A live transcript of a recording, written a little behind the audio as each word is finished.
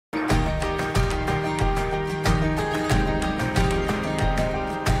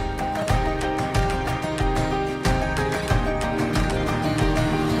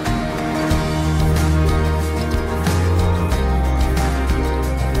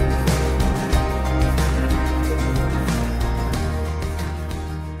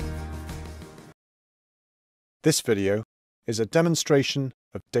This video is a demonstration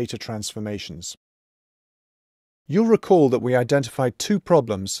of data transformations. You'll recall that we identified two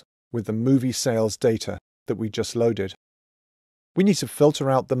problems with the movie sales data that we just loaded. We need to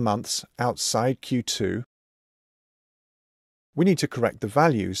filter out the months outside Q2. We need to correct the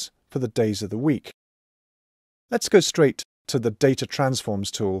values for the days of the week. Let's go straight to the Data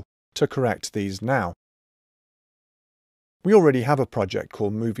Transforms tool to correct these now. We already have a project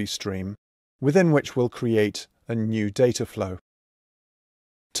called MovieStream, within which we'll create a new data flow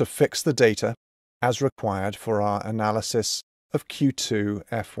to fix the data as required for our analysis of Q2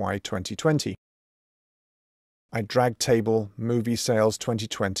 FY 2020. I drag table Movie Sales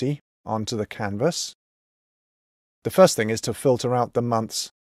 2020 onto the canvas. The first thing is to filter out the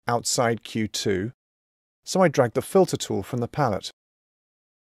months outside Q2, so I drag the filter tool from the palette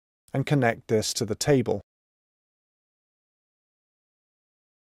and connect this to the table.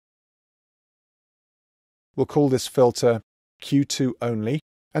 We'll call this filter Q2 only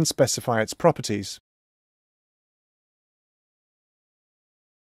and specify its properties.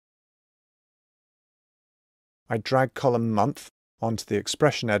 I drag column month onto the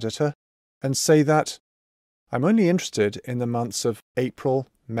expression editor and say that I'm only interested in the months of April,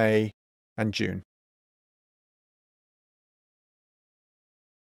 May, and June.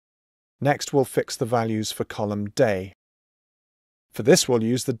 Next, we'll fix the values for column day. For this, we'll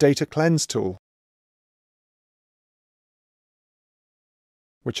use the Data Cleanse tool,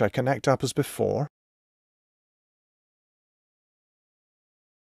 which I connect up as before.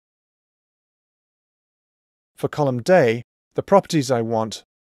 For column day, the properties I want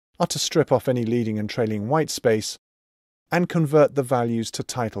are to strip off any leading and trailing white space and convert the values to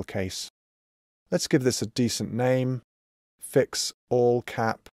title case. Let's give this a decent name. Fix all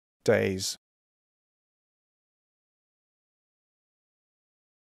cap days.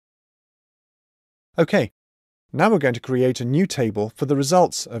 Okay, now we're going to create a new table for the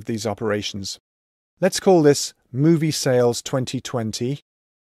results of these operations. Let's call this Movie Sales 2020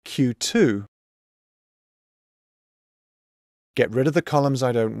 Q2. Get rid of the columns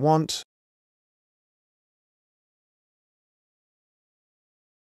I don't want.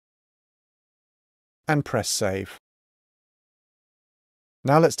 And press Save.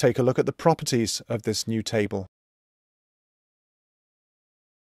 Now let's take a look at the properties of this new table.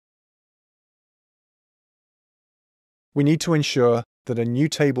 We need to ensure that a new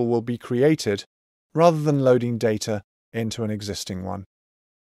table will be created rather than loading data into an existing one.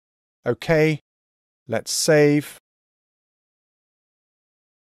 OK, let's save.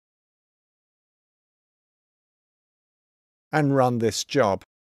 And run this job.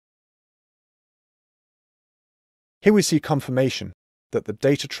 Here we see confirmation that the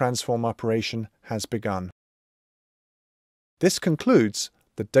data transform operation has begun. This concludes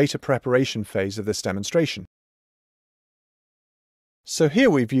the data preparation phase of this demonstration. So here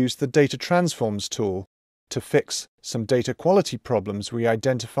we've used the Data Transforms tool to fix some data quality problems we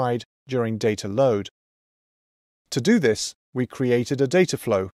identified during data load. To do this, we created a data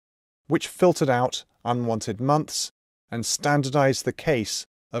flow, which filtered out unwanted months and standardized the case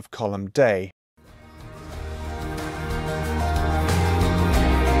of column day.